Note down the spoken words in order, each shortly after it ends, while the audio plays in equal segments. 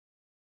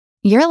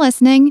You're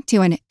listening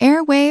to an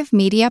Airwave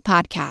Media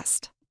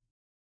Podcast.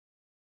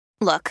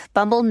 Look,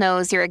 Bumble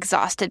knows you're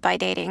exhausted by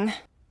dating.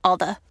 All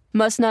the,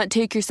 must not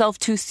take yourself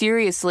too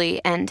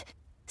seriously, and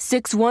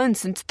 6'1"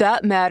 since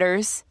that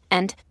matters,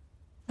 and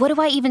what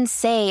do I even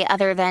say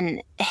other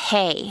than,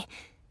 hey?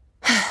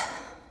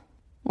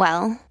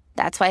 Well,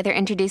 that's why they're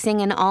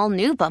introducing an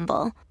all-new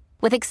Bumble,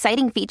 with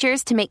exciting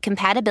features to make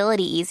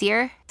compatibility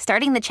easier,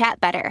 starting the chat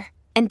better,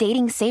 and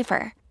dating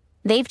safer.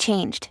 They've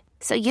changed,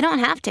 so you don't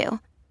have to.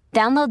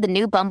 Download the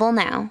new Bumble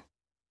now.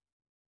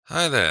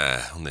 Hi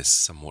there, on this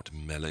somewhat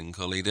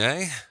melancholy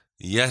day.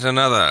 Yet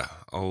another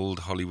old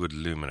Hollywood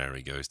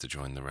luminary goes to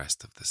join the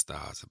rest of the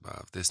stars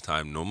above. This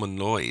time Norman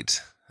Lloyd,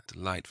 a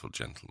delightful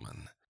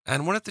gentleman.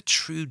 And one of the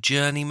true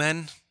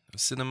journeymen of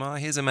cinema.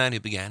 Here's a man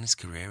who began his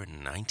career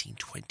in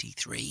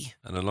 1923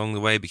 and along the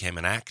way became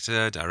an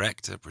actor,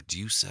 director,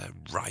 producer,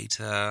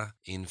 writer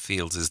in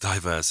fields as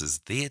diverse as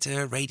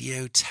theatre,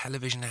 radio,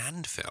 television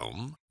and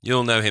film.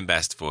 You'll know him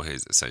best for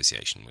his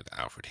association with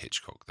Alfred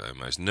Hitchcock, though,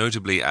 most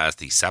notably as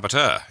the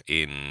saboteur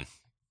in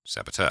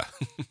Saboteur,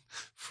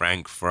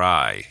 Frank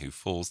Fry, who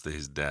falls to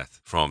his death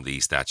from the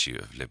Statue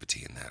of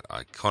Liberty in that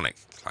iconic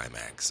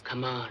climax.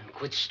 Come on,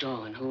 quit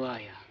stalling. Who are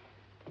you?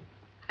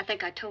 I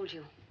think I told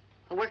you.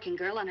 A working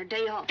girl on her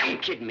day off.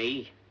 Don't kid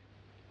me.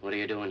 What are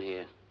you doing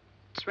here?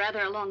 It's rather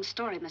a long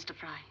story, Mr.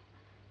 Fry.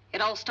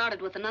 It all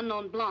started with an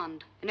unknown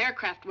blonde, an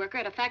aircraft worker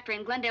at a factory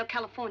in Glendale,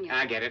 California.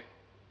 I get it.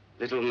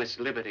 Little Miss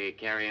Liberty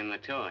carrying the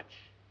torch.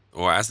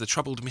 Or as the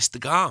troubled Mr.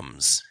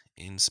 Garms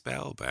in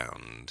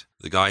Spellbound,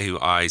 the guy who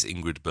eyes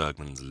Ingrid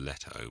Bergman's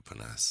letter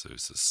opener so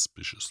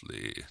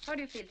suspiciously. How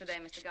do you feel today,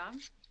 Mr.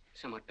 Garms?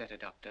 Somewhat better,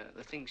 Doctor.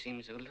 The thing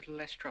seems a little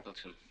less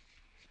troublesome.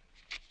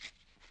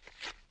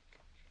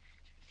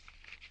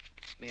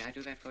 May I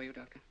do that for you,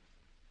 Doctor?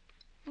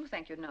 Oh,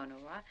 thank you. No.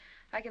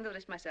 I can do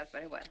this myself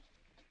very well.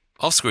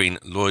 Off-screen,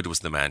 Lloyd was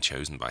the man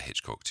chosen by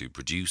Hitchcock to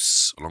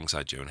produce,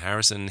 alongside Joan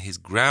Harrison, his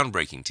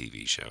groundbreaking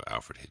TV show,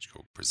 Alfred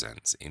Hitchcock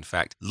Presents. In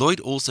fact, Lloyd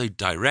also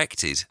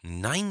directed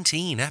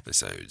 19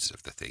 episodes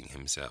of the thing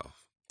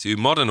himself. To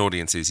modern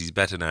audiences, he's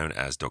better known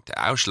as Dr.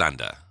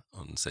 Auslander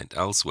on St.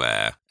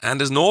 Elsewhere,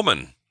 and as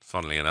Norman,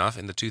 funnily enough,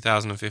 in the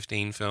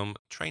 2015 film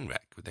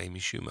Trainwreck with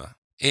Amy Schumer.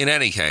 In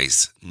any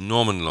case,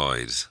 Norman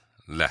Lloyd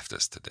left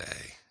us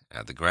today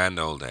at the grand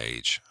old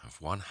age of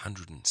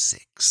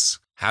 106,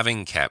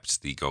 having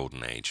kept the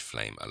Golden Age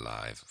flame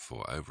alive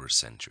for over a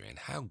century, and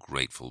how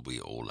grateful we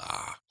all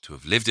are to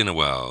have lived in a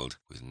world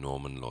with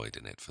Norman Lloyd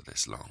in it for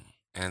this long.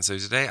 And so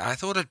today I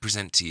thought I'd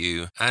present to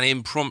you an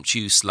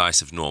impromptu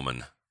slice of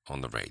Norman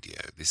on the radio.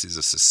 This is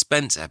a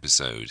suspense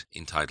episode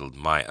entitled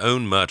My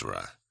Own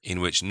Murderer,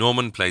 in which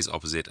Norman plays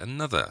opposite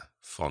another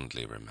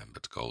fondly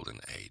remembered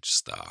Golden Age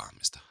star,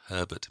 Mr.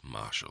 Herbert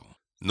Marshall.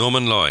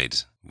 Norman Lloyd,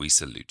 we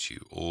salute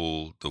you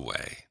all the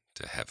way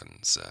to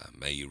heaven, sir.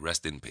 May you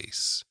rest in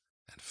peace,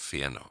 and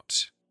fear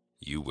not,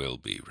 you will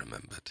be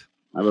remembered.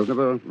 I was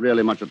never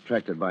really much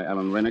attracted by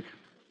Alan Rennick,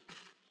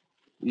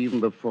 even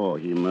before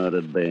he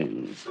murdered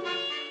Baines.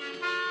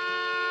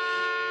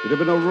 It had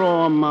been a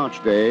raw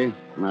March day,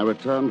 and I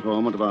returned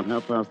home at about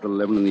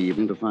 11:30 in the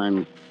evening to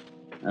find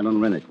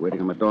Alan Rennick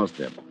waiting on my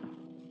doorstep.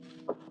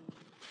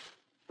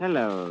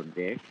 Hello,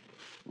 Dick.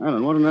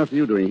 Alan, what on earth are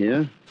you doing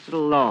here? It's a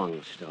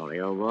long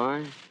story, old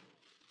boy.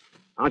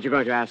 Aren't you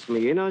going to ask me?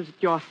 You know, is it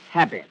your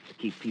habit to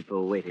keep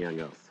people waiting on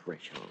your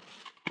threshold?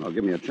 Well,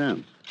 give me a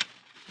chance.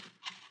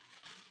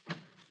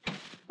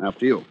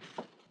 After you.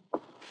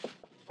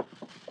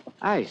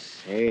 I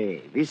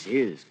say, this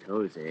is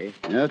cozy.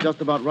 Yeah,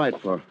 just about right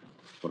for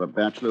a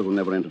bachelor who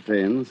never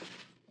entertains.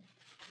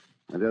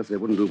 I guess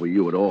it wouldn't do for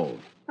you at all.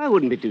 I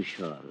wouldn't be too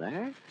sure of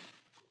that.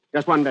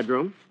 Just one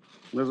bedroom?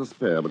 There's a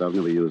spare, but I've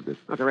never used it.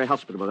 Not very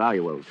hospitable, are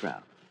you, old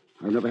chap?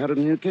 I've never had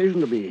any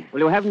occasion to be.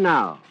 Well, you have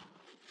now.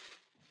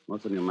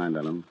 What's on your mind,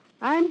 Alan?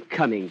 I'm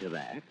coming to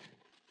that.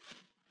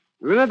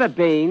 Remember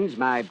Baines,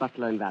 my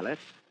butler and valet?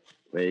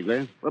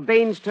 Vaguely. Well,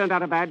 Baines turned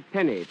out a bad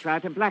penny.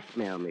 Tried to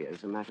blackmail me,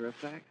 as a matter of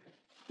fact.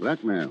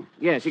 Blackmail?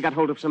 Yes, he got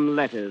hold of some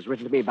letters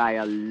written to me by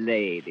a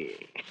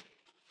lady.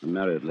 A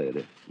married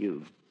lady.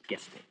 You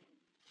guessed it.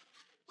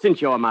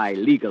 Since you're my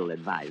legal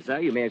advisor,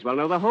 you may as well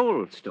know the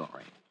whole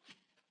story.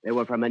 They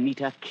were from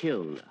Anita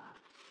Kilner.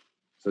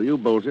 So you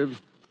bolted,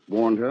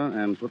 warned her,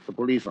 and put the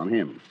police on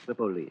him. The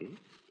police?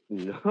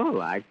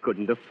 No, I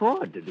couldn't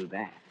afford to do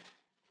that.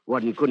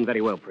 One couldn't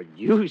very well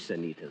produce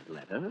Anita's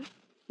letter.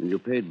 And you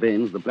paid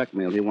Baines the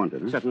blackmail he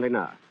wanted, huh? Certainly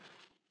not.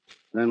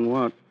 Then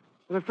what?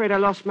 I'm afraid I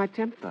lost my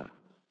temper.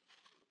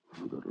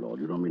 Oh, good Lord,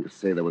 you don't mean to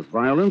say there was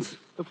violence?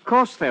 Of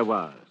course there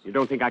was. You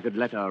don't think I could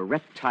let a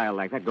reptile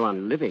like that go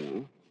on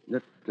living?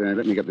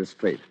 Let me get this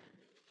straight.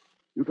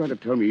 You tried to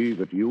tell me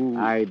that you...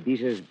 I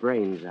beat his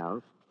brains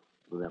out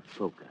with a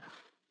poker.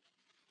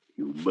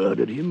 You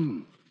murdered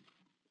him?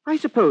 I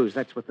suppose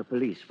that's what the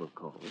police will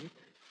call it.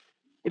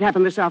 It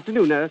happened this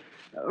afternoon,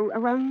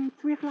 around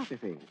 3 o'clock, I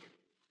think.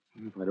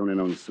 If I'd only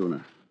known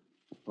sooner.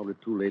 It's probably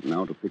too late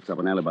now to fix up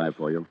an alibi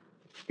for you.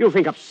 You'll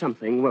think up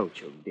something, won't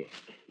you, Dick?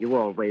 You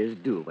always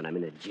do when I'm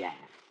in a jam.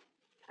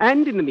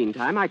 And in the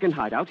meantime, I can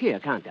hide out here,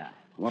 can't I?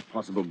 What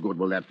possible good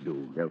will that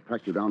do? They'll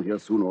track you down here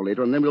sooner or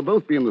later, and then we'll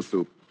both be in the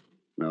soup.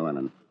 No,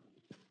 Alan.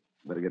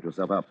 Better get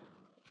yourself up.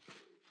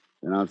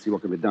 Then I'll see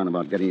what can be done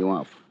about getting you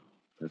off.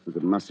 Perhaps we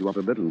could muss you up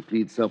a bit and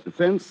plead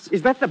self-defense.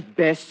 Is that the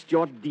best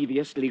your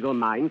devious legal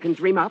mind can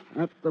dream up?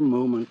 At the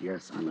moment,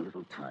 yes, I'm a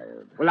little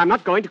tired. Well, I'm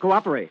not going to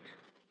cooperate.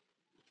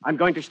 I'm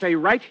going to stay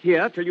right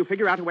here till you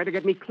figure out a way to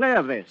get me clear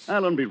of this.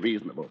 Alan, be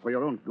reasonable. For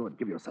your own good,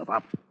 give yourself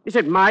up. Is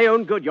it my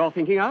own good you're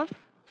thinking of?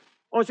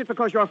 Or is it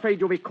because you're afraid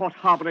you'll be caught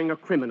harboring a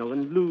criminal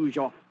and lose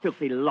your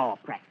filthy law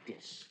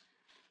practice?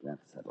 That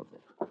settles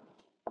it.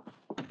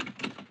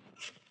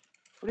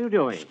 What are you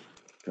doing?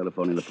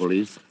 Telephoning the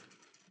police.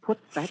 Put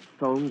that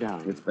phone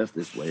down. It's best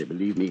this way.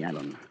 Believe me,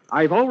 Alan.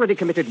 I've already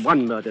committed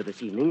one murder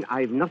this evening.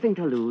 I've nothing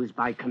to lose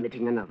by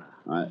committing another.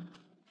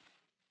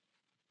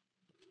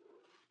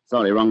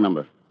 Sorry, wrong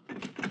number.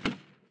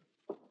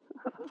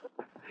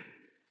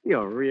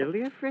 You're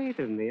really afraid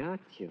of me,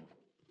 aren't you?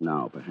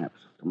 Now, perhaps.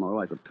 Tomorrow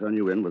I could turn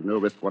you in with no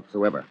risk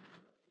whatsoever.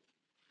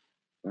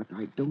 But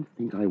I don't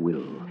think I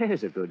will.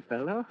 There's a good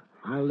fellow.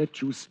 I'll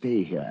let you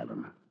stay here,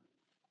 Alan.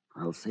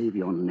 I'll save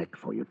your neck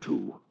for you,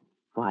 too.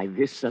 Why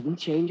this sudden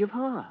change of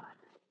heart?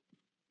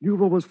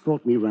 You've always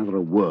thought me rather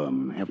a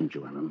worm, haven't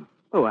you, Alan?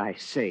 Oh, I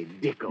say,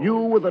 Dicko. You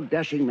were the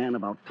dashing man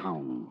about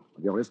town,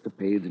 with your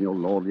escapades and your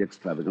lordly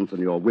extravagance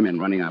and your women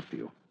running after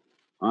you.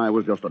 I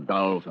was just a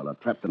dull fellow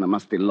trapped in a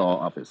musty law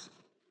office.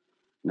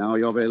 Now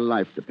your very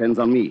life depends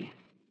on me.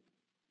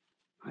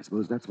 I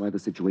suppose that's why the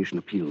situation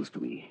appeals to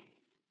me.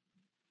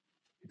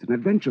 It's an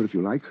adventure, if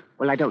you like.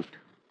 Well, I don't.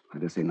 I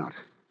dare say not.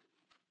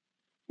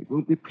 It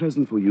won't be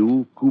pleasant for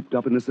you, cooped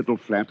up in this little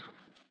flat,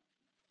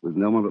 with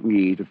no one but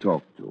me to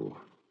talk to.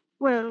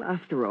 Well,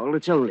 after all,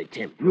 it's only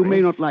temporary. You may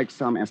not like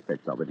some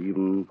aspects of it,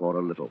 even for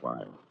a little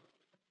while.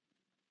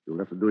 You'll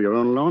have to do your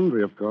own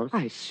laundry, of course.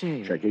 I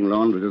say. Checking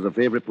laundry is a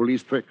favorite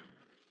police trick.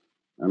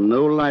 And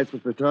no lights will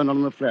be turned on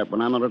in the flat when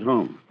I'm not at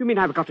home. You mean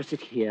I've got to sit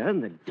here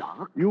in the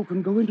dark? You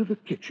can go into the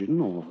kitchen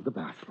or the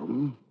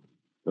bathroom.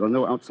 There are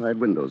no outside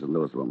windows in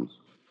those rooms.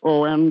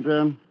 Oh,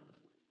 and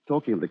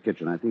talking of the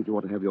kitchen, I think you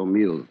ought to have your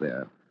meals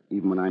there,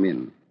 even when I'm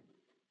in.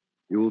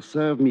 You'll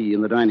serve me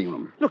in the dining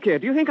room. Look here,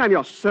 do you think I'm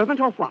your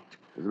servant or what?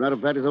 As a matter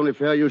of fact, it's only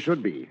fair you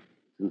should be,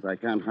 since I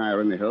can't hire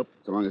any help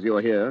so long as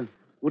you're here.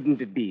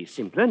 Wouldn't it be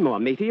simpler and more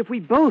matey if we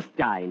both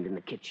dined in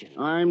the kitchen?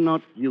 I'm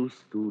not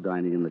used to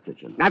dining in the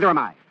kitchen. Neither am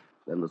I.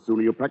 Then the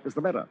sooner you practice,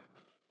 the better.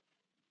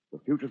 The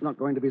future's not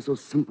going to be so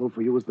simple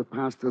for you as the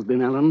past has been,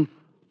 Alan.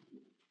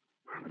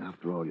 But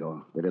after all,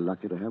 you're very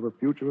lucky to have a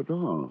future at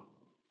all.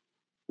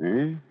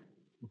 Eh?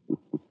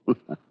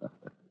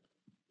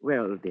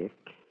 Well, Dick,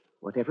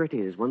 whatever it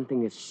is, one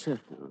thing is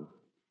certain.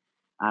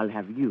 I'll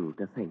have you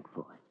to thank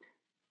for it.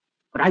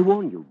 But I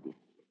warn you, Dick,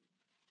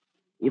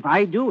 if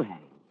I do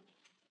hang,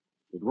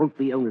 it won't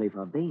be only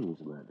for Bain's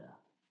murder,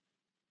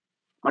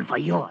 but for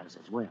yours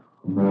as well.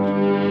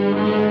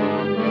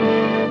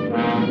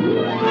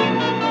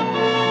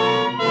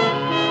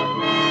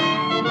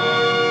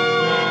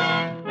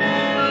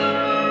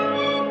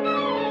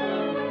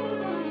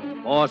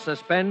 For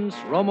Suspense,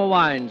 Roma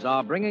Wines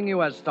are bringing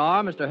you as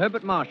star Mr.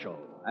 Herbert Marshall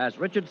as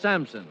Richard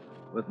Sampson,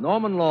 with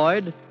Norman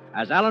Lloyd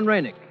as Alan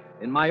Rainick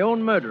in My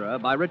Own Murderer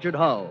by Richard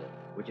Hull,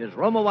 which is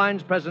Roma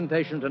Wines'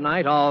 presentation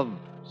tonight of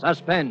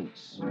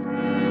Suspense.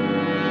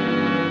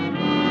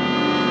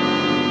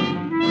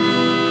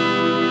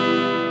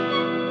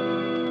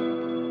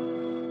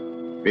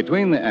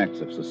 Between the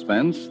acts of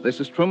Suspense, this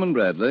is Truman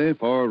Bradley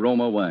for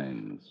Roma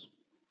Wines.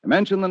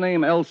 Mention the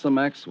name Elsa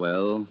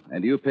Maxwell,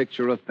 and you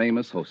picture a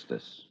famous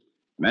hostess.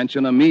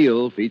 Mention a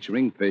meal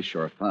featuring fish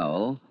or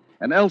fowl,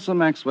 and Elsa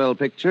Maxwell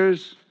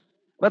pictures,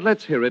 but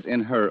let's hear it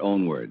in her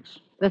own words.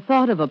 The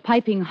thought of a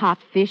piping hot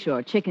fish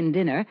or chicken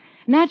dinner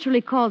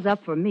naturally calls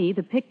up for me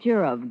the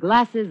picture of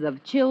glasses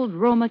of chilled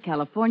Roma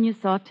California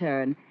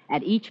Sauterne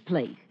at each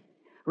plate.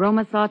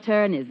 Roma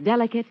Sauterne is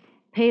delicate,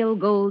 pale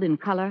gold in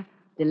color,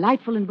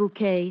 delightful in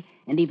bouquet,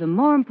 and even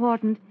more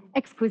important,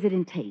 exquisite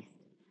in taste.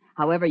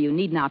 However, you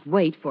need not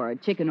wait for a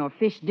chicken or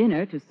fish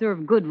dinner to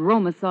serve good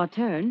Roma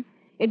Sauterne.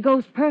 It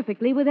goes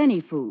perfectly with any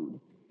food.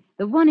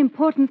 The one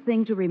important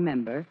thing to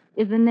remember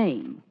is the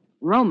name,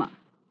 Roma.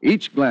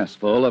 Each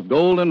glassful of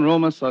golden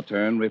Roma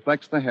Sauterne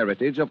reflects the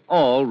heritage of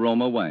all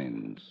Roma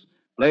wines.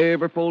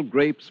 Flavorful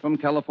grapes from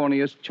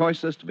California's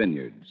choicest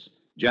vineyards,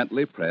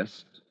 gently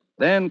pressed,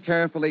 then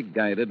carefully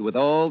guided with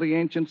all the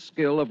ancient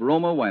skill of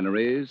Roma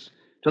wineries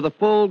to the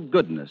full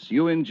goodness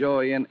you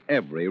enjoy in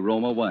every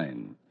Roma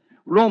wine.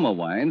 Roma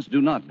wines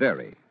do not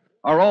vary,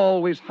 are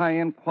always high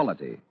in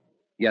quality,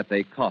 yet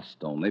they cost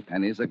only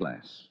pennies a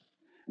glass.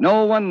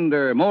 No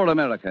wonder more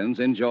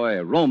Americans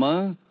enjoy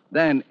Roma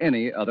than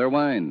any other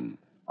wine.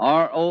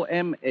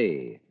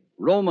 R-O-M-A,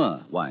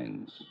 Roma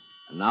Wines.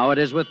 And now it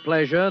is with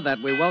pleasure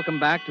that we welcome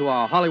back to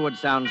our Hollywood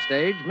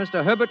soundstage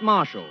Mr. Herbert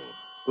Marshall,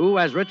 who,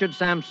 as Richard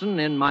Sampson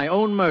in My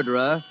Own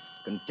Murderer,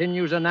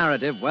 continues a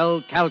narrative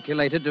well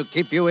calculated to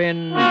keep you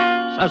in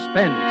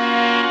suspense.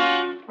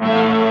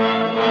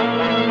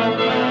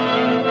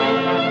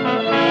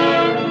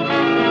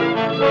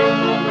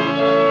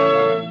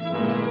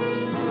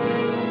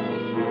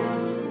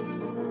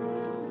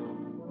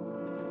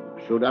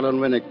 Should Alan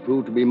Rennick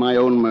prove to be my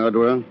own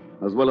murderer,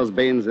 as well as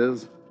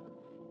Baines's,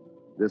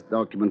 this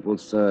document will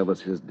serve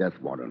as his death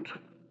warrant.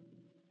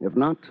 If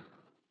not,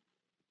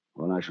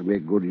 well, I shall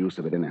make good use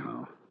of it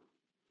anyhow.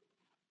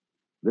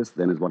 This,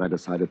 then, is what I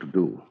decided to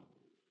do.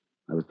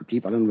 I was to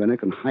keep Alan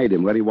Rennick and hide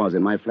him where he was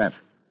in my flat.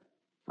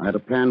 I had a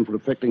plan for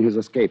effecting his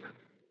escape.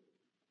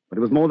 But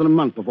it was more than a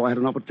month before I had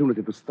an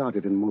opportunity to start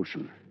it in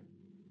motion.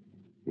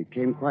 It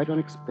came quite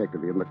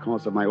unexpectedly in the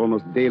course of my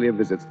almost daily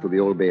visits to the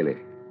Old Bailey.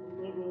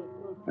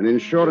 An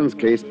insurance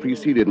case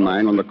preceded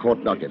mine on the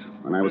court docket,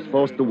 and I was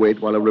forced to wait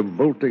while a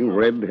revolting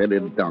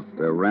red-headed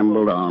doctor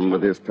rambled on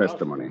with his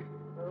testimony.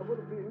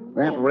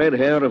 That red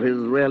hair of his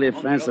really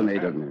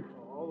fascinated me,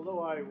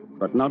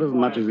 but not as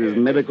much as his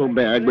medical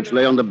bag, which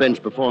lay on the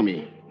bench before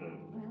me.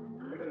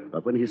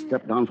 But when he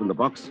stepped down from the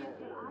box,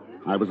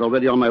 I was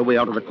already on my way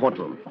out of the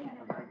courtroom.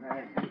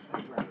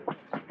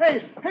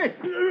 Hey,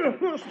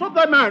 stop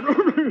that man.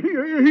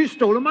 He's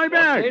stolen my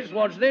bag.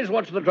 What's this?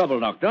 What's the trouble,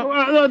 Doctor?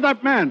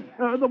 That man,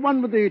 the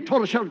one with the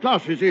tortoiseshell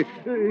glasses,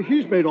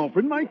 he's made off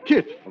with my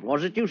kit. What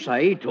was it you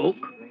say he took?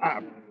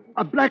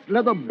 A black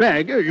leather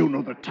bag, you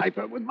know the type,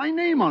 with my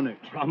name on it.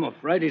 I'm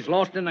afraid he's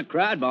lost in the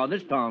crowd by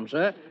this time,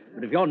 sir.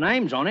 But if your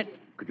name's on it,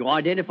 could you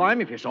identify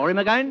him if you saw him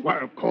again?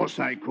 Well, of course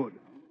I could.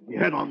 He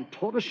had on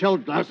tortoiseshell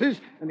glasses,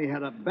 and he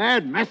had a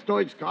bad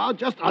mastoid scar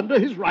just under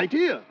his right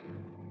ear.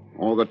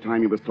 All the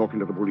time he was talking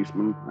to the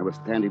policeman, I was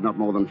standing not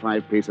more than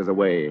 5 paces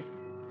away,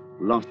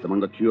 lost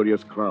among the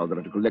curious crowd that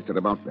had collected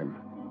about them.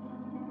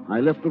 I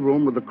left the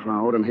room with the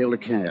crowd and hailed a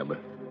cab.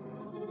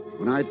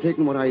 When I had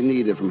taken what I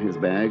needed from his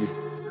bag,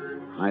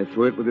 I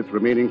threw it with its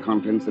remaining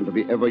contents into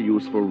the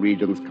ever-useful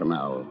Regent's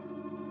Canal.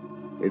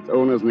 Its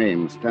owner's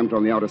name, stamped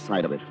on the outer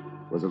side of it,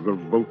 was as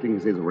revolting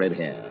as his red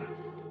hair.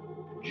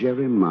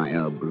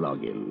 Jeremiah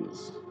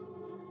Bloggins.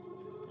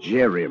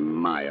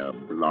 Jeremiah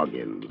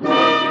Bloggins.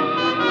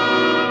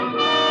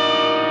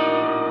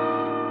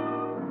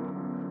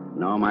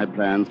 Now my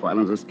plans for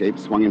Alan's escape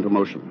swung into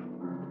motion.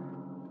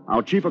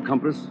 Our chief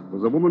accomplice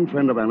was a woman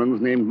friend of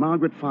Alan's named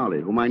Margaret Farley,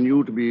 whom I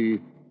knew to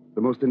be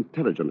the most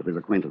intelligent of his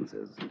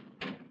acquaintances.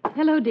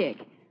 Hello, Dick.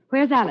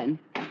 Where's Alan?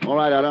 All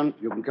right, Alan,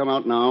 you can come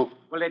out now.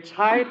 Well, it's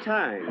high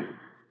time.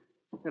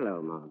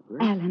 Hello,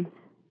 Margaret. Alan.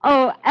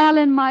 Oh,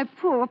 Alan, my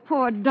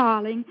poor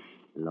darling.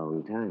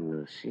 Long time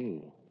no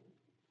see.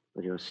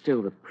 But you're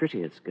still the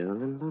prettiest girl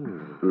in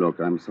London. Look,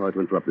 I'm sorry to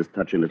interrupt this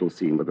touching little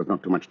scene, but there's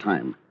not too much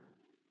time.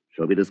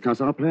 Shall we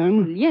discuss our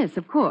plan? Yes,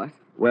 of course.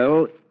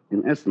 Well,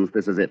 in essence,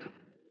 this is it.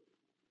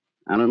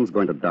 Alan's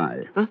going to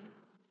die. Huh?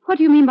 What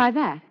do you mean by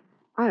that?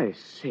 I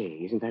say,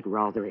 isn't that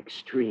rather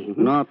extreme?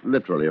 Not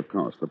literally, of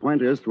course. The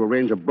point is to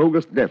arrange a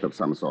bogus death of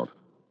some sort.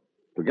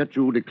 To get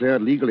you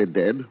declared legally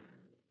dead,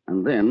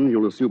 and then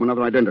you'll assume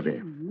another identity.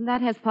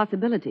 That has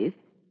possibilities.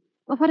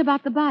 Well, what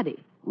about the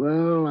body?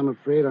 Well, I'm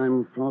afraid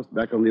I'm forced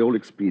back on the old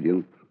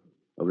expedient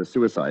of the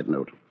suicide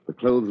note. The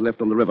clothes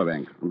left on the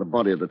riverbank, and the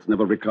body that's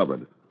never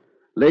recovered.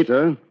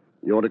 Later,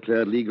 you're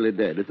declared legally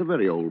dead. It's a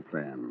very old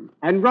plan.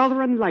 And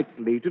rather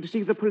unlikely to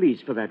deceive the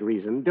police for that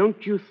reason,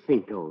 don't you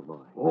think, old boy?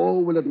 Oh,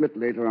 we'll admit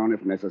later on,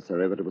 if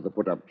necessary, that it was a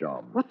put-up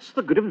job. What's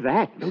the good of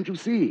that? Don't you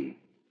see?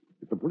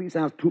 If the police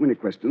ask too many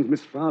questions,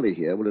 Miss Farley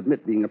here will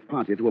admit being a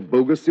party to a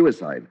bogus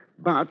suicide.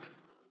 But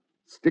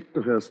stick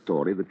to her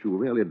story that you were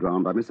really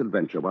drowned by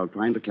misadventure while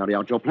trying to carry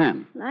out your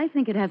plan. I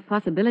think it has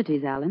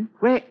possibilities, Alan.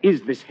 Where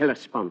is this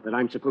Hellespont that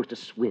I'm supposed to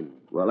swim?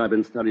 Well, I've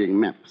been studying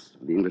maps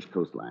of the English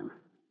coastline.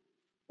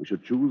 We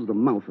should choose the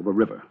mouth of a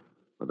river,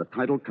 where the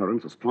tidal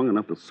currents are strong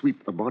enough to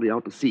sweep the body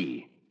out to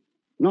sea.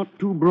 Not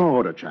too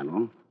broad a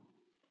channel,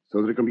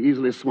 so that it can be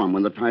easily swum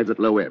when the tide's at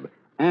low ebb.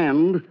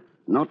 And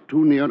not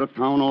too near a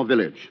town or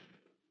village,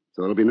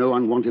 so there'll be no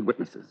unwanted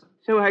witnesses.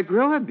 So I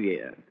grow a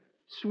beard,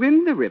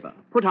 swim the river,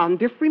 put on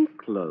different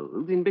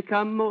clothes, and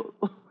become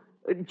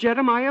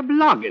Jeremiah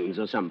Bloggins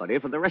or somebody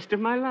for the rest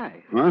of my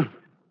life. Huh?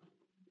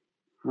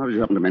 How did you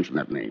happen to mention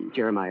that name?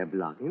 Jeremiah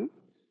Bloggins?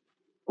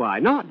 Why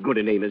not? Good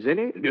a name as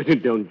any.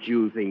 Don't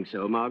you think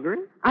so, Margaret?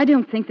 I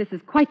don't think this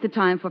is quite the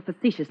time for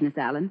facetiousness,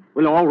 Alan.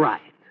 Well, all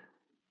right.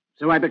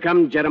 So I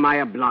become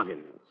Jeremiah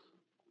Bloggins.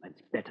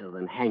 That's better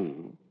than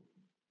hanging.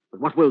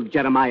 But what will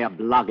Jeremiah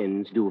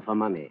Bloggins do for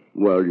money?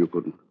 Well, you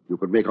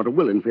could make out a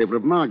will in favor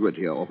of Margaret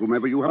here, or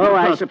whomever you have. Oh,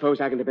 I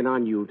suppose I can depend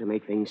on you to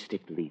make things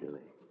stick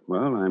legally.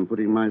 Well, I'm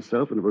putting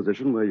myself in a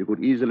position where you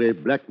could easily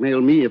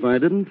blackmail me if I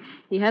didn't.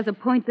 He has a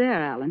point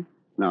there, Alan.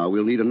 Now,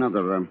 we'll need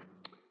another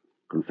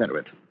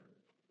confederate.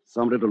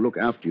 Somebody to look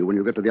after you when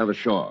you get to the other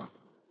shore.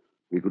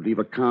 We could leave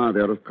a car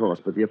there, of course,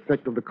 but the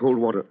effect of the cold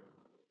water...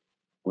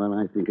 Well,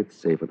 I think it's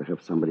safer to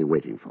have somebody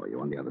waiting for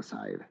you on the other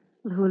side.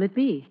 Well, who'll it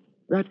be?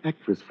 That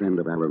actress friend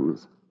of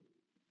Alan's,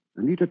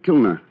 Anita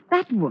Kilner.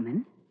 That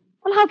woman?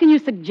 Well, how can you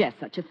suggest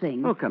such a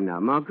thing? Oh, come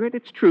now, Margaret.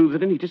 It's true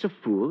that Anita's a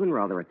fool and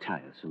rather a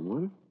tiresome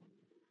one.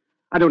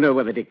 I don't know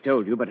whether Dick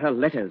told you, but her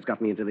letters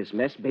got me into this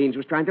mess. Baines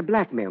was trying to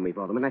blackmail me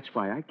for them, and that's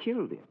why I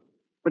killed him.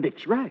 But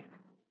Dick's right.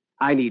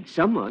 I need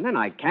someone, and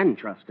I can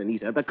trust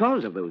Anita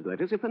because of those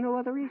letters, if for no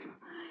other reason.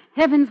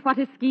 Heavens, what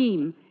a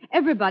scheme.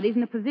 Everybody's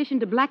in a position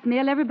to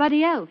blackmail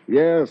everybody else.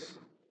 Yes,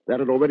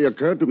 that had already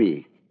occurred to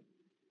me.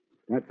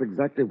 That's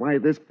exactly why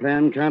this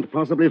plan can't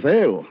possibly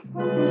fail.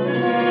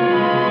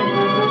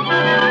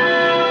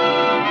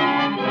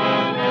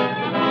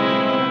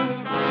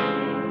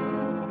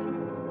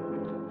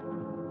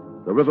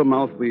 The river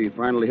mouth we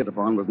finally hit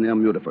upon was near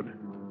Mudeford.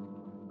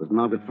 It was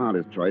Margaret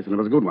Fowler's choice, and it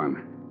was a good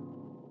one.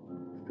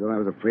 Still, I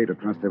was afraid to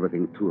trust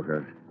everything to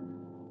her.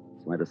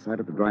 So I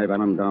decided to drive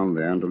Alan down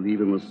there and to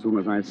leave him as soon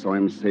as I saw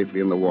him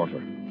safely in the water.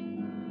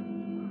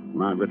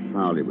 Margaret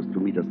Fowler was to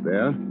meet us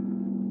there,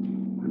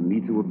 and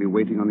Nita would be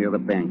waiting on the other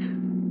bank.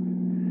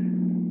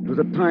 It was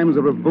at times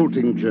a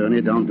revolting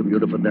journey down to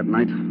Mudeford that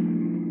night.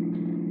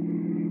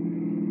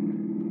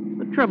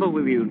 The trouble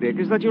with you, Dick,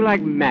 is that you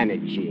like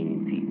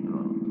managing people.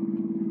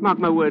 Mark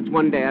my words,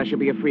 one day I shall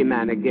be a free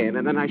man again,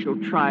 and then I shall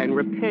try and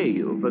repay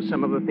you for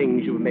some of the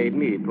things you've made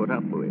me put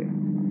up with.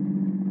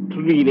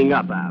 Cleaning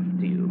up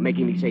after you,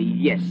 making me say,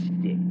 yes,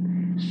 Dick.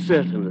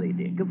 Certainly,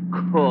 Dick. Of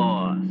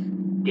course,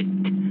 Dick.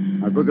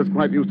 I suppose it's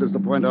quite useless to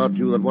point out to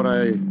you that what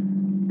I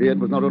did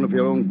was not only for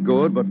your own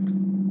good, but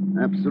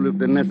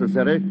absolutely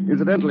necessary.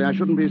 Incidentally, I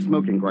shouldn't be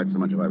smoking quite so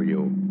much if I were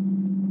you.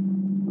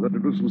 I've got to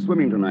do some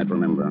swimming tonight,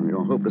 remember.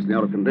 You're hopelessly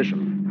out of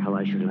condition. How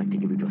I should like to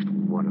give you just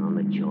one on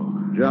the jaw.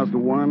 Just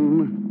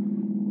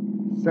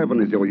one?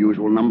 7 is your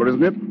usual number,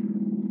 isn't it?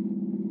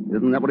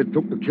 Isn't that what it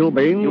took to kill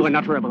Baines? You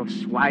unutterable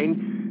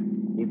swine.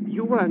 If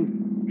you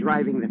weren't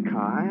driving the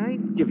car,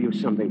 I'd give you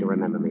something to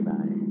remember me by.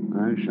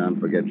 I shan't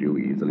forget you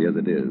easily as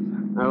it is.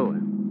 Oh,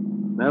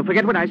 well,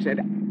 forget what I said.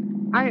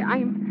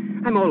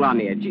 I'm all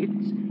on edge.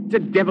 It's a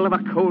devil of a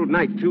cold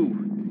night, too.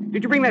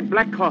 Did you bring that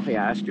black coffee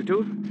I asked you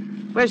to?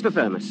 Where's the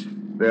thermos?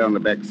 There on the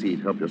back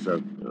seat. Help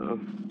yourself. Oh,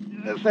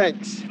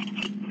 thanks.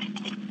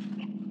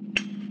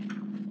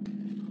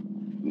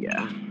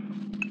 Yeah.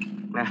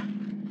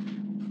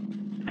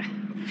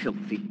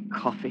 Filthy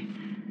coffee.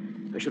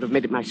 I should have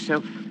made it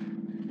myself.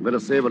 Better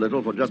save a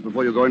little for just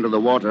before you go into the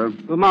water.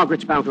 Well,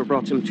 Margaret's bound to have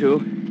brought some,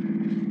 too.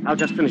 I'll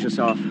just finish us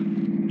off.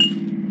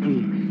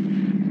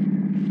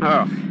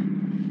 Oh,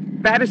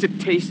 bad as it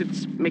tastes,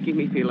 it's making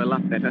me feel a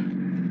lot better.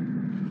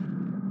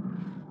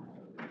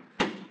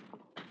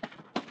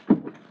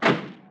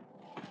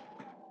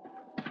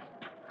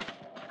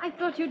 I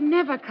thought you'd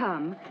never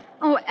come.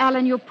 Oh,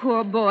 Alan, you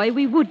poor boy.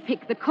 We would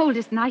pick the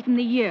coldest night in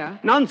the year.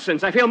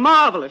 Nonsense. I feel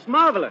marvelous,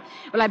 marvelous.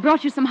 Well, I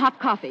brought you some hot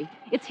coffee.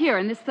 It's here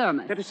in this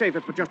thermos. Better save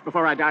it for just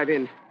before I dive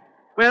in.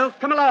 Well,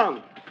 come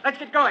along. Let's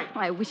get going. Oh,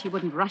 I wish he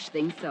wouldn't rush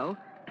things so.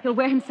 He'll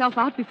wear himself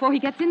out before he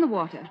gets in the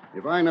water.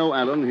 If I know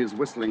Alan, he's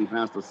whistling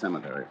past the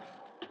cemetery.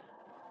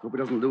 Hope he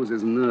doesn't lose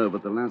his nerve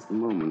at the last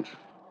moment.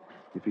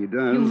 If he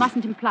does... You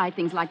mustn't imply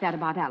things like that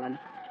about Alan.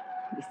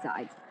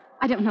 Besides,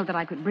 I don't know that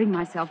I could bring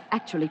myself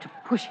actually to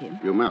push him.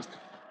 You must.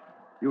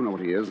 You know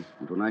what he is,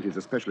 and tonight he's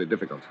especially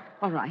difficult.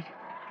 All right.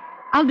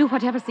 I'll do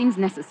whatever seems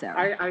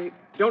necessary. I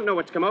don't know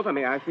what's come over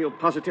me. I feel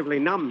positively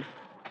numb.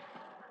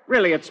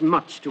 Really, it's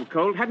much too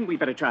cold. Hadn't we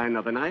better try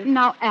another night?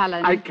 Now,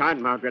 Alan... I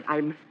can't, Margaret.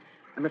 I'm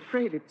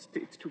afraid it's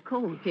too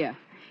cold.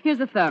 Here's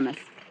the thermos.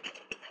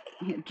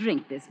 Here,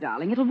 drink this,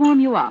 darling. It'll warm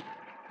you up.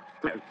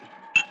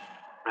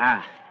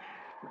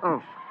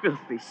 Oh,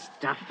 filthy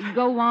stuff.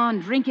 Go on,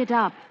 drink it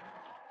up.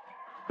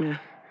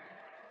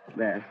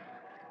 There.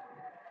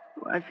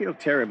 Oh, I feel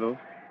terrible.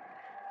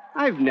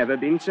 I've never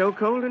been so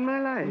cold in my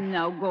life.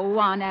 No, go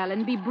on,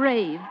 Alan. Be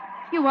brave.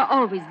 You were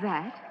always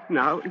that.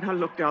 Now,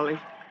 look, darling.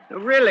 No,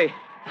 really.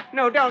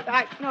 No, don't.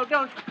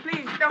 Don't.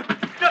 Please, don't.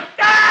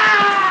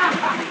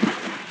 Ah!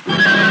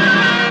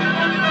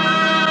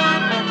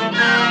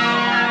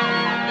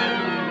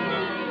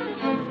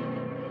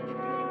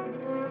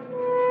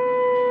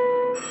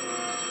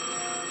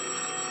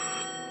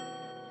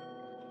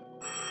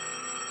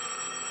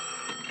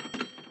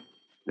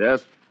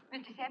 Yes?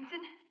 Mr. Sampson?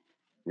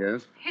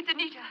 Yes? It's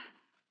Anita.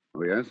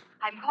 Oh, yes?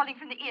 I'm calling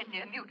from the inn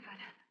near Mudeford.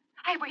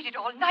 I waited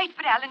all night,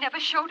 but Alan never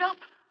showed up.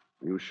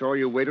 Are you sure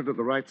you waited at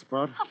the right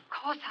spot? Of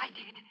course I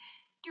did.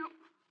 Do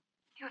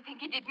you think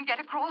he didn't get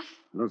across?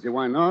 I don't see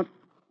why not.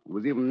 It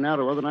was even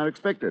narrower than I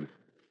expected.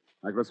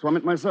 I could have swum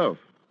it myself.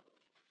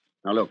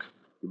 Now, look,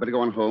 you better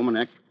go on home and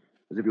act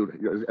as if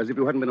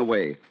you hadn't been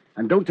away.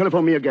 And don't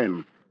telephone me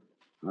again.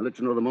 I'll let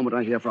you know the moment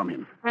I hear from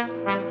him.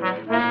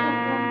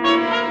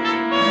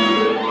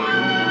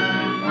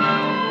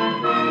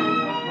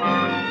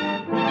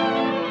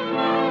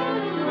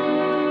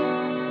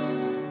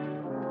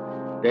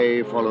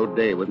 Day followed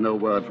day with no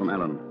word from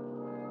Alan.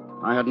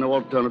 I had no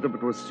alternative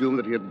but to assume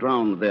that he had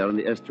drowned there in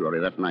the estuary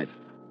that night.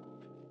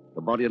 The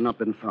body had not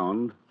been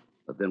found,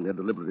 but then we had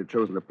deliberately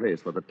chosen a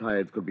place where the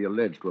tides could be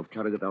alleged to have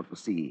carried it out to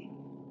sea.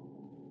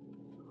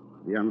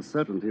 The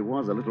uncertainty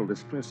was a little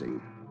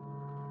distressing.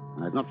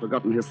 I had not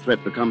forgotten his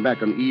threat to come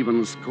back on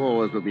even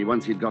scores with me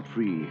once he'd got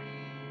free.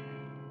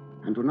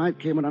 And tonight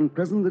came an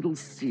unpleasant little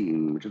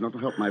scene which is not to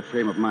help my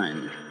frame of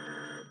mind.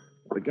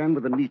 It began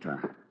with Anita.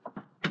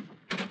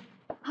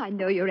 I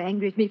know you're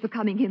angry at me for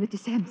coming here, Mr.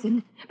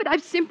 Sampson, but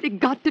I've simply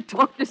got to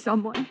talk to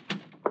someone.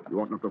 You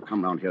ought not to have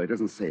come round here. It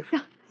isn't safe.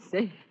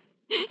 Safe?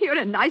 You're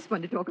a nice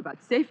one to talk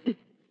about safety.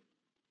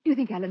 Do you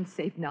think Alan's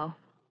safe now?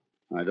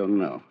 I don't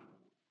know.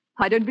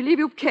 I don't believe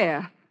you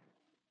care.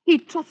 He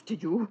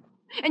trusted you.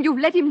 And you've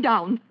let him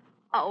down.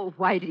 Oh,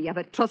 why did he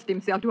ever trust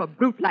himself to a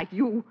brute like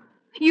you?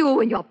 You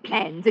and your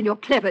plans and your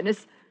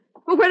cleverness.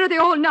 Well, where are they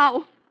all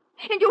now?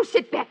 And you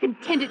sit back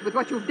contented with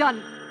what you've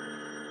done.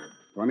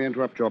 If I may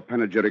interrupt your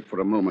panegyric for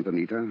a moment,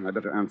 Anita, I'd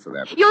better answer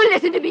that. You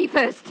listen to me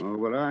first. Oh,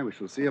 will I? We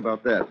shall see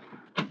about that.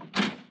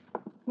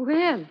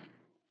 Well,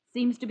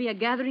 seems to be a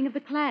gathering of the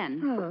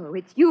clan. Oh,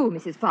 it's you,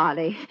 Mrs.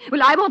 Farley.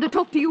 Well, I want to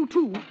talk to you,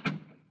 too.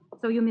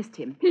 So you missed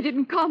him? He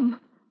didn't come.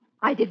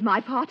 I did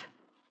my part.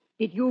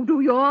 Did you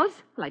do yours?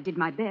 Well, I did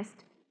my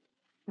best.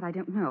 But I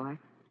don't know.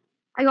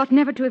 I ought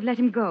never to have let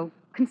him go,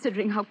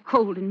 considering how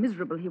cold and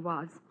miserable he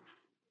was.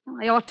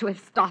 I ought to have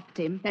stopped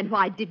him. Then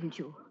why didn't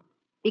you?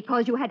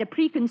 Because you had a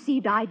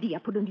preconceived idea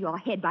put into your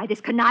head by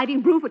this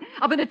conniving brute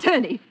of an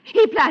attorney.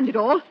 He planned it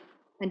all.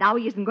 And now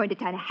he isn't going to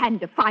turn a hand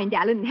to find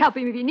Alan and help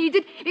him if he needs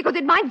it, because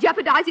it might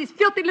jeopardize his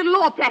filthy little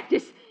law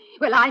practice.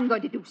 Well, I'm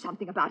going to do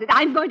something about it.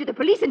 I'm going to the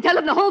police and tell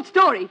them the whole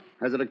story.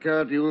 Has it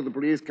occurred to you that the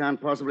police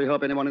can't possibly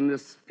help anyone in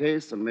this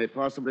case and may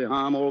possibly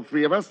harm all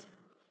three of us?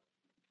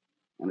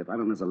 And if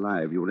Alan is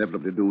alive, you'll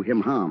inevitably do him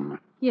harm.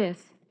 Yes.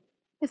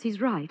 Yes, he's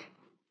right.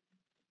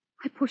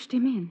 I pushed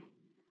him in.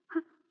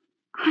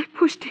 I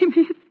pushed him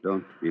in.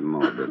 Don't be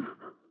morbid.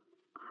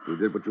 You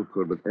did what you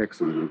could with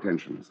excellent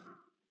intentions.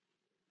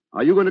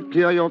 Are you going to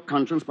clear your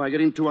conscience by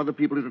getting two other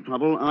people into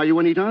trouble? Are you,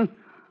 Anita?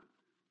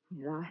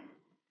 Yeah,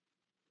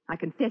 I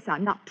confess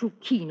I'm not too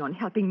keen on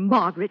helping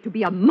Margaret to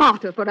be a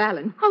martyr for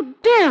Alan. How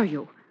dare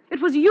you?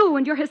 It was you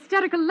and your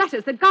hysterical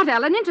letters that got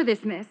Alan into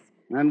this mess.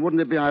 And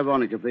wouldn't it be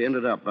ironic if they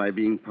ended up by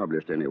being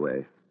published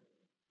anyway?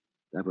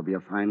 That would be a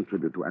fine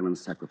tribute to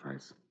Alan's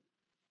sacrifice,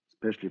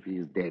 especially if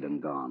he's dead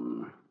and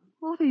gone.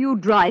 What are you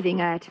driving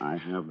at? I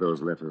have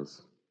those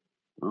letters.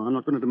 Oh, I'm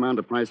not going to demand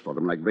a price for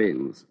them like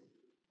Baines.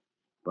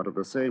 But at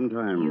the same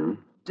time... You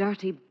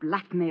dirty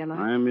blackmailer.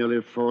 I'm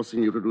merely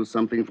forcing you to do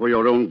something for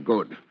your own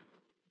good.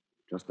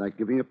 Just like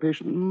giving a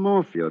patient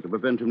morphia to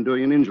prevent him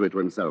doing an injury to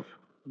himself.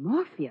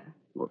 Morphia?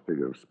 Or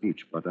figure of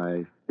speech, but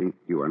I think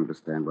you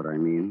understand what I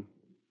mean.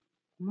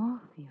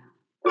 Morphia.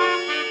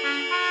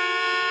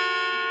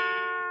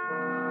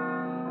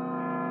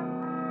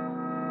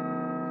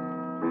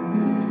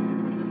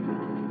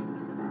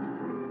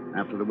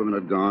 After the women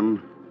had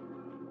gone,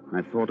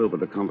 I thought over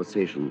the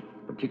conversation,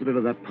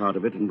 particularly that part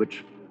of it in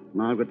which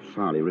Margaret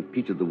Farley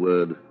repeated the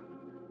word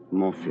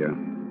morphia.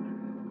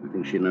 I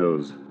think she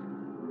knows.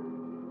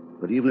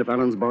 But even if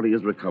Alan's body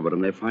is recovered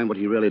and they find what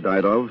he really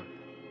died of,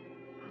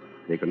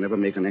 they can never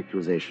make an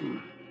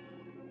accusation.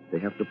 They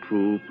have to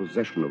prove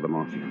possession of the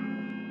morphia.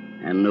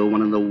 And no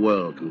one in the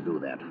world can do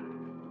that.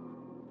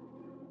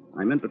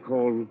 I meant to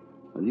call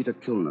Anita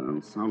Kilner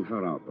and sound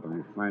her out, but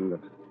I find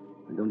that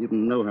I don't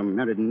even know her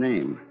married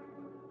name.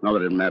 Not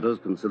that it matters,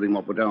 considering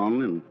what went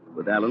on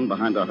with Alan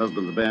behind her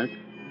husband's back.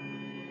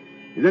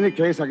 In any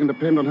case, I can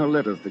depend on her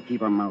letters to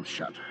keep her mouth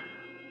shut.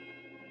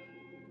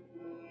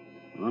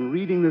 On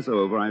reading this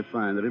over, I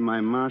find that in my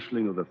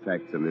marshalling of the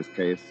facts in this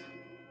case,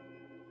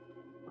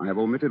 I have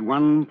omitted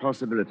one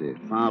possibility.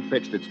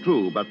 Far-fetched, it's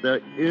true, but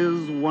there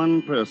is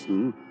one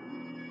person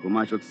whom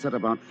I should set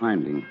about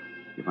finding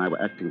if I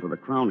were acting for the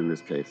Crown in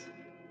this case.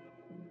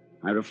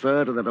 I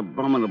refer to that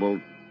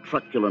abominable,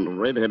 truculent,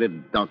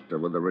 red-headed doctor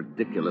with a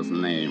ridiculous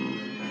name.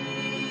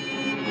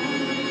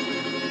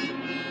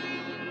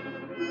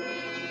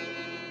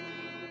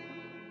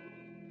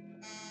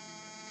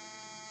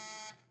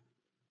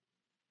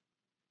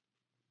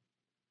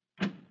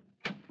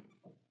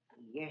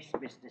 Yes,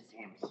 Mr.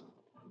 Sampson.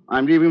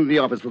 I'm leaving the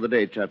office for the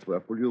day,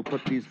 Chatsworth. Will you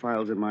put these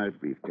files in my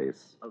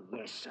briefcase? Oh,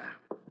 yes, sir.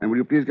 And will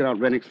you please get out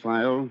Rennick's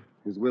file?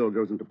 His will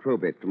goes into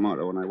probate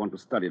tomorrow, and I want to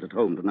study it at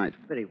home tonight.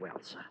 Very well,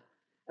 sir.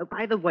 Oh,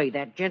 by the way,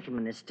 that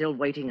gentleman is still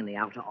waiting in the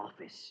outer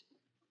office.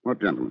 What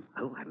gentleman?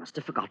 Oh, I must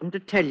have forgotten to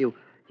tell you.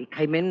 He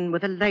came in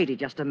with a lady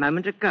just a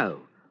moment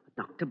ago.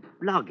 Dr.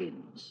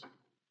 Bloggins.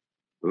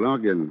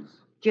 Bloggins?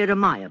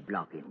 Jeremiah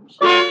Bloggins.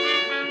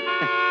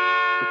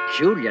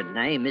 Peculiar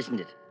name,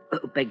 isn't it?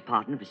 Oh, beg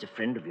pardon if it's a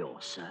friend of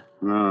yours, sir.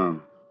 No,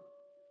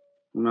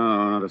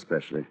 not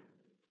especially.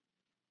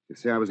 You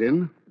say I was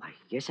in? Why,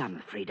 yes, I'm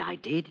afraid I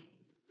did.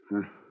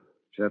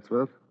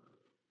 Chatsworth,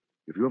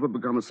 if you ever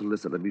become a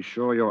solicitor, be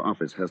sure your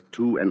office has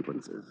 2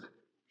 entrances.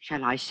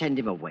 Shall I send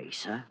him away,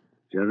 sir?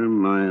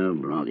 Jeremiah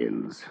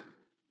Bloggins.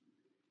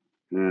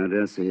 I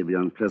dare say he'll be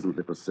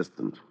unpleasantly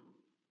persistent.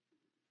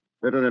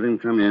 Better let him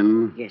come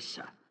in. Yes,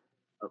 sir.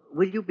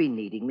 Will you be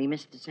needing me,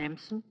 Mr.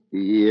 Sampson?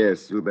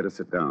 Yes, you'd better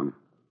sit down.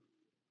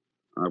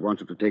 I want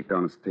you to take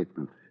down a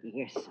statement.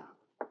 Yes, sir.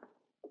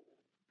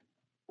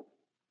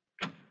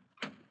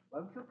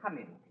 Won't you come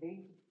in, please?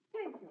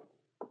 Thank you.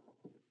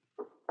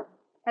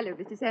 Hello,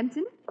 Mr.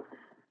 Sampson.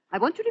 I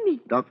want you to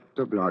meet...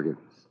 Dr. Bloggins.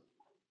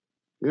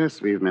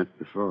 Yes, we've met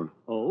before.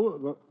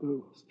 Oh,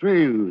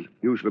 Strange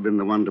you should have been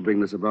the one to bring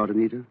this about,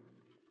 Anita.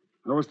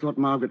 I always thought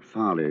Margaret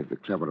Farley the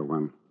cleverer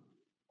one.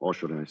 Or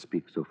should I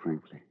speak so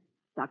frankly?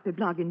 Dr.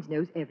 Bloggins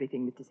knows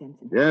everything, Mr.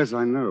 Sampson. Yes,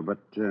 I know, but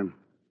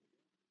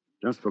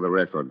just for the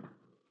record,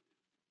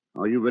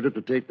 are you ready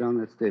to take down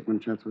that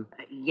statement, Chatsworth?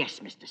 Yes,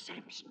 Mr.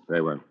 Sampson.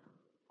 Very well.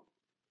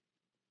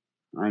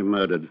 I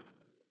murdered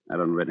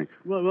Alan Rennick.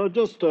 Well,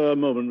 just a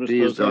moment, Mr.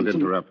 Please don't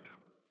Sampson. interrupt.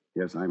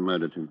 Yes, I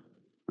murdered him.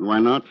 And why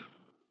not?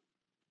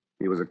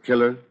 He was a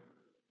killer.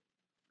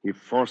 He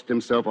forced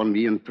himself on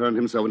me and turned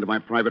himself into my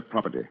private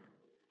property.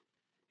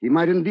 He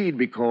might indeed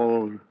be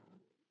called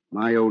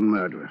my own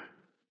murderer.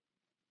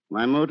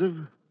 My motive?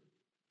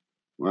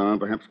 Well,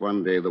 perhaps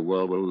one day the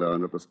world will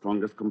learn that the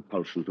strongest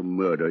compulsion to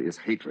murder is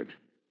hatred.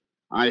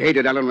 I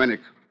hated Alan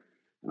Rennick,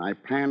 and I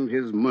planned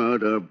his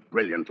murder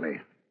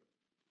brilliantly.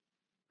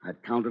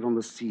 I'd counted on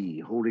the sea,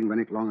 holding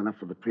Rennick long enough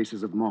for the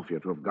traces of morphia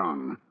to have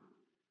gone.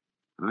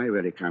 I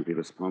really can't be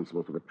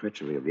responsible for the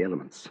treachery of the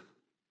elements.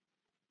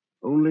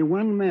 Only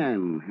one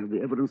man had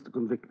the evidence to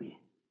convict me.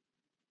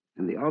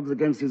 And the odds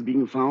against his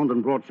being found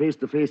and brought face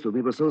to face with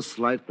me were so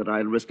slight that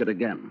I'd risk it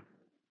again.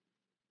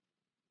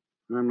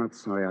 I'm not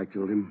sorry I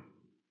killed him.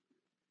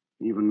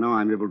 Even now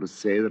I'm able to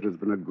say that it's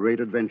been a great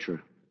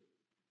adventure,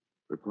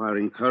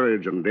 requiring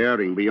courage and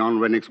daring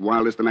beyond Rennick's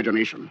wildest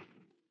imagination.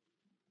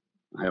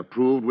 I have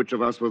proved which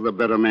of us was the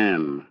better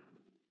man.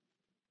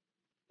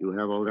 You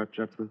have all that,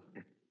 Chatsworth?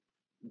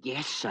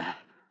 Yes, sir.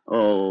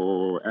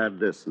 Oh, add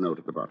this note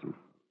at the bottom.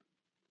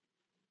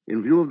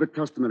 In view of the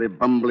customary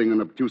bumbling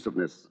and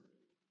obtusiveness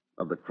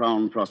of the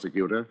Crown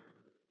prosecutor,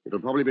 it'll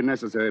probably be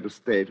necessary to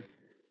state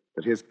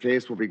that his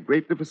case will be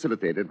greatly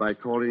facilitated by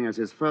calling as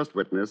his first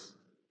witness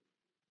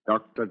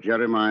Dr.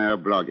 Jeremiah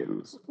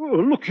Bloggins. Oh,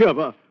 look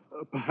here,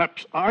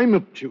 perhaps I'm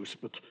obtuse,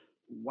 but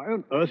why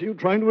on earth are you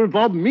trying to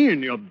involve me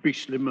in your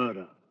beastly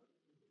murder?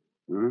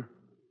 Huh?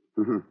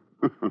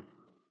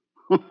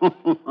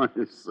 I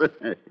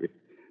say,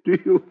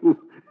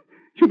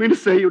 you mean to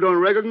say you don't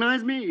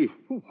recognize me?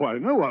 Why,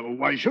 no,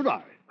 why should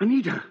I?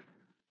 Anita,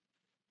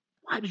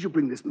 why did you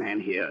bring this man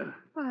here?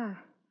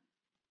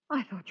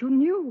 I thought you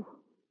knew.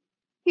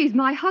 He's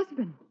my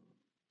husband.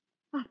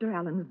 After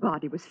Alan's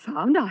body was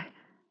found,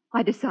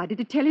 I decided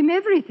to tell him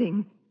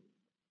everything.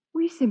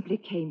 We simply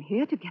came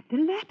here to get the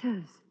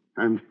letters.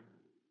 And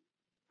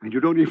you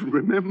don't even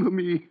remember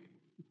me?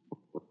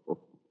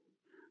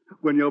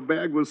 When your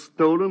bag was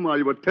stolen while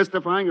you were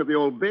testifying at the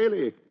Old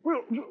Bailey.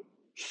 Well,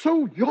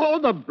 so you're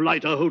the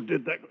blighter who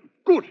did that.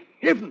 Good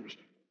heavens.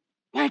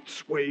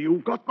 That's where you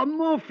got the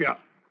morphia.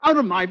 Out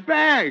of my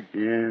bag.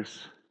 Yes.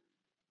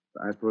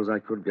 I suppose I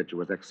could get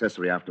you as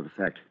accessory after the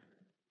fact.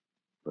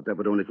 But that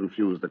would only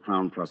confuse the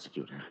Crown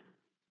prosecutor.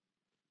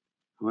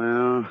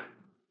 Well,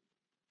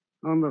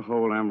 on the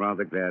whole, I'm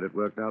rather glad it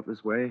worked out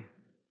this way.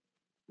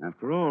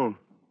 After all,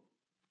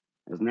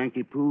 as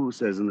Nanki Poo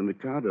says in The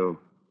Mikado,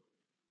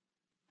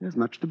 there's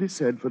much to be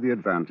said for the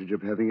advantage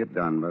of having it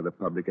done by the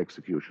public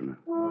executioner.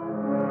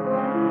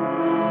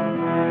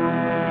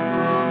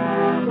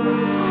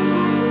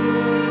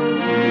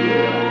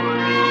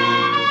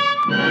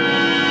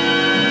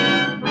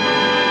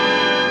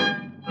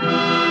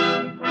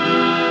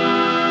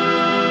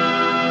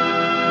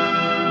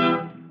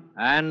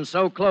 And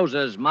so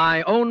closes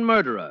My Own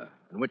Murderer,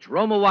 in which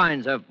Roma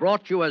Wines have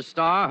brought you as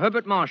star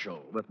Herbert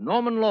Marshall with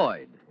Norman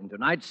Lloyd in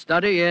tonight's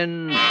study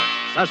in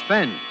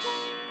Suspense.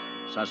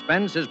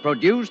 Suspense is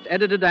produced,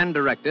 edited, and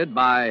directed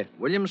by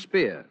William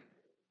Spear.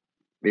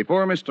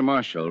 Before Mr.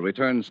 Marshall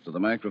returns to the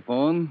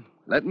microphone,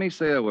 let me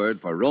say a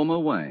word for Roma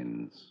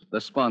Wines,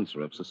 the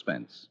sponsor of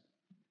Suspense.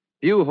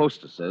 Few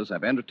hostesses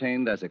have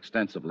entertained as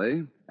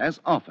extensively, as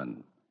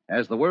often,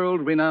 as the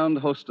world-renowned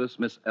hostess,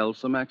 Miss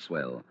Elsa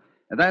Maxwell.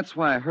 And that's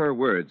why her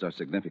words are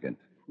significant.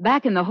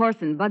 Back in the horse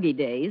and buggy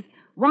days,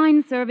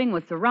 wine serving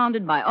was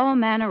surrounded by all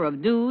manner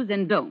of do's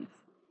and don'ts.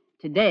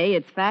 Today,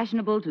 it's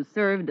fashionable to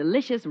serve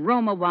delicious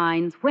Roma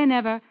wines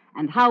whenever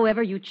and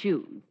however you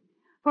choose.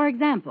 For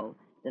example,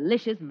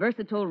 delicious,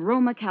 versatile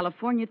Roma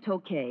California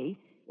Tokay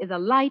is a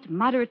light,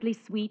 moderately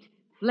sweet,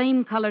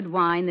 flame-colored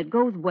wine that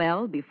goes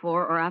well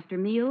before or after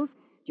meals,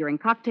 during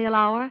cocktail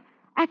hour,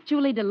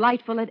 actually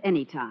delightful at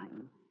any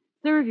time.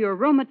 Serve your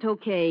Roma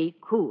Tokay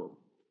cool.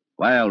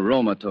 While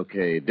Roma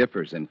Tokay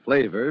differs in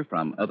flavor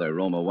from other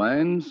Roma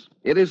wines,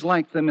 it is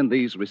like them in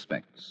these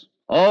respects.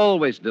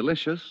 Always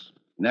delicious,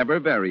 never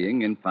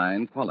varying in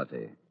fine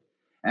quality.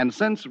 And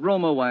since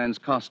Roma wines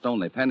cost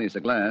only pennies a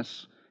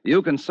glass,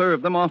 you can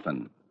serve them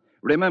often.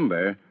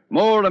 Remember,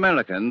 more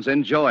Americans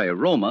enjoy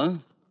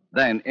Roma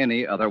than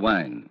any other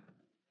wine.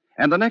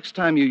 And the next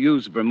time you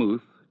use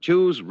vermouth,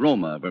 choose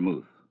Roma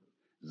vermouth.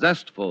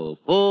 Zestful,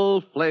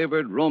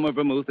 full-flavored Roma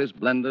vermouth is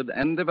blended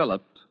and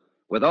developed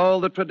with all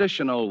the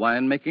traditional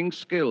winemaking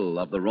skill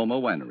of the Roma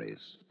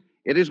wineries.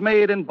 It is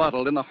made and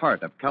bottled in the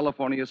heart of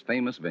California's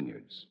famous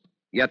vineyards,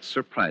 yet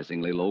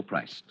surprisingly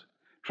low-priced.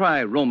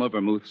 Try Roma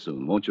vermouth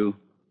soon, won't you?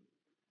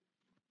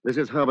 This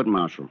is Herbert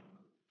Marshall.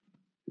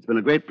 It's been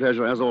a great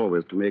pleasure, as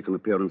always, to make an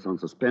appearance on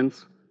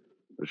Suspense,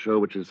 a show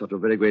which is such a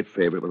very great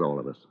favorite with all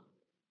of us.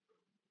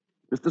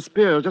 Mr.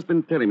 Spear has just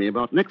been telling me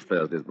about next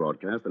Thursday's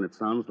broadcast, and it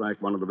sounds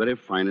like one of the very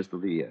finest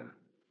of the year.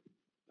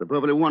 It's a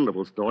perfectly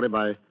wonderful story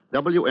by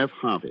W.F.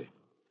 Harvey,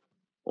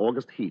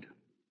 August Heat.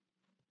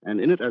 And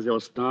in it as your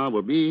star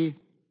will be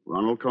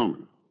Ronald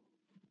Colman.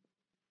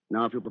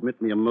 Now, if you'll permit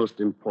me a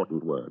most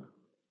important word.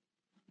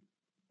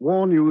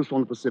 War news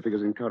from the Pacific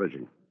is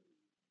encouraging.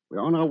 We're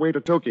on our way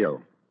to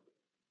Tokyo.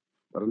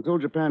 But until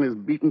Japan is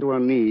beaten to her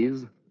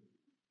knees,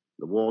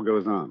 the war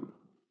goes on.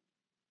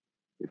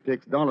 It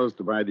takes dollars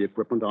to buy the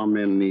equipment our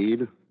men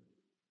need,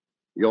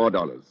 your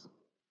dollars.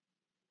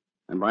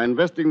 And by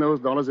investing those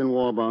dollars in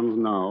war bonds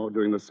now,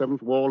 during the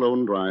 7th War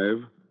Loan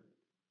Drive,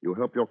 you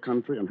help your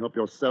country and help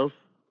yourself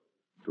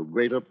to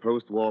greater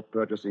post-war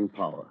purchasing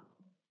power.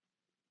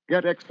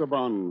 Get extra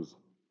bonds,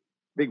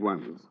 big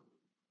ones,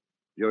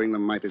 during the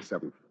mighty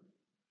 7th.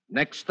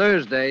 Next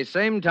Thursday,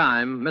 same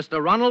time,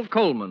 Mr. Ronald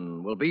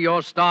Colman will be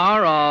your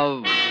star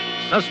of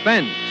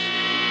Suspense.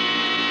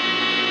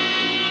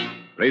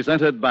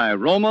 Presented by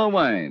Roma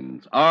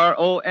Wines,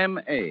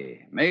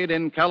 R-O-M-A, made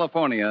in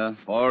California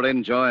for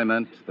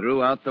enjoyment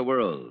throughout the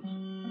world.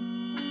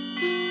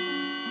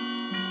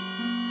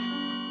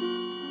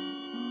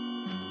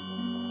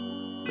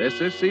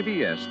 This is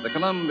CBS, the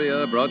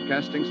Columbia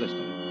Broadcasting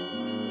System.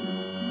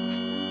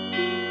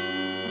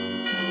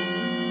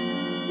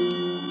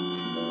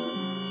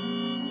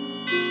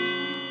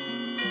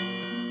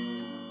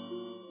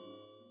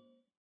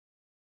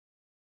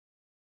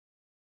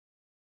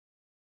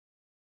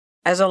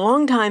 As a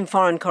longtime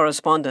foreign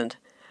correspondent,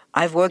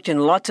 I've worked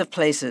in lots of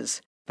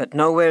places, but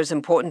nowhere as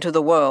important to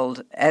the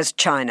world as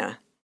China.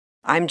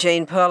 I'm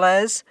Jane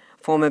Perlez,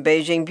 former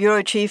Beijing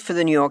bureau chief for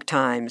the New York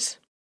Times.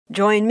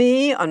 Join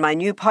me on my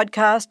new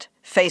podcast,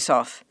 Face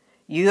Off,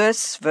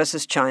 U.S.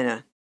 versus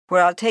China,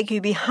 where I'll take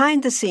you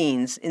behind the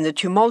scenes in the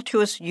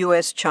tumultuous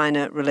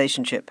U.S.-China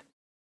relationship.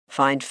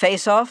 Find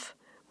Face Off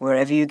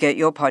wherever you get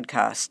your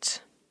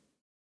podcasts.